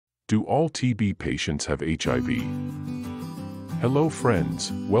Do all TB patients have HIV? Hello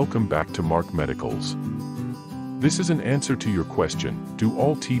friends, welcome back to Mark Medicals. This is an answer to your question, do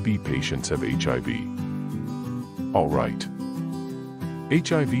all TB patients have HIV? Alright.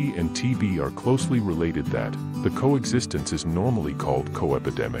 HIV and TB are closely related that, the coexistence is normally called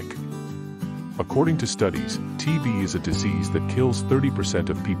coepidemic. According to studies, TB is a disease that kills 30%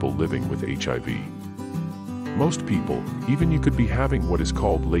 of people living with HIV. Most people, even you could be having what is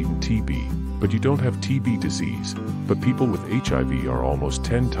called latent TB, but you don't have TB disease, but people with HIV are almost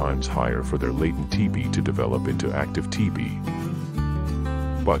 10 times higher for their latent TB to develop into active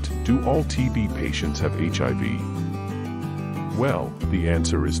TB. But, do all TB patients have HIV? Well, the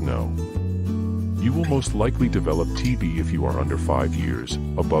answer is no. You will most likely develop TB if you are under 5 years,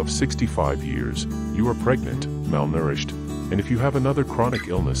 above 65 years, you are pregnant, malnourished, and if you have another chronic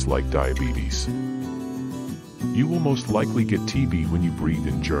illness like diabetes. You will most likely get TB when you breathe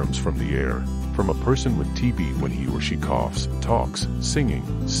in germs from the air, from a person with TB when he or she coughs, talks,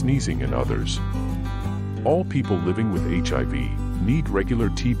 singing, sneezing and others. All people living with HIV need regular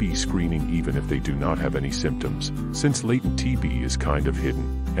TB screening even if they do not have any symptoms, since latent TB is kind of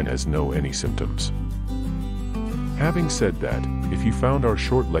hidden, and has no any symptoms. Having said that, if you found our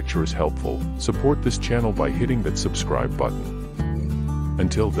short lectures helpful, support this channel by hitting that subscribe button.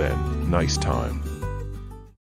 Until then, nice time.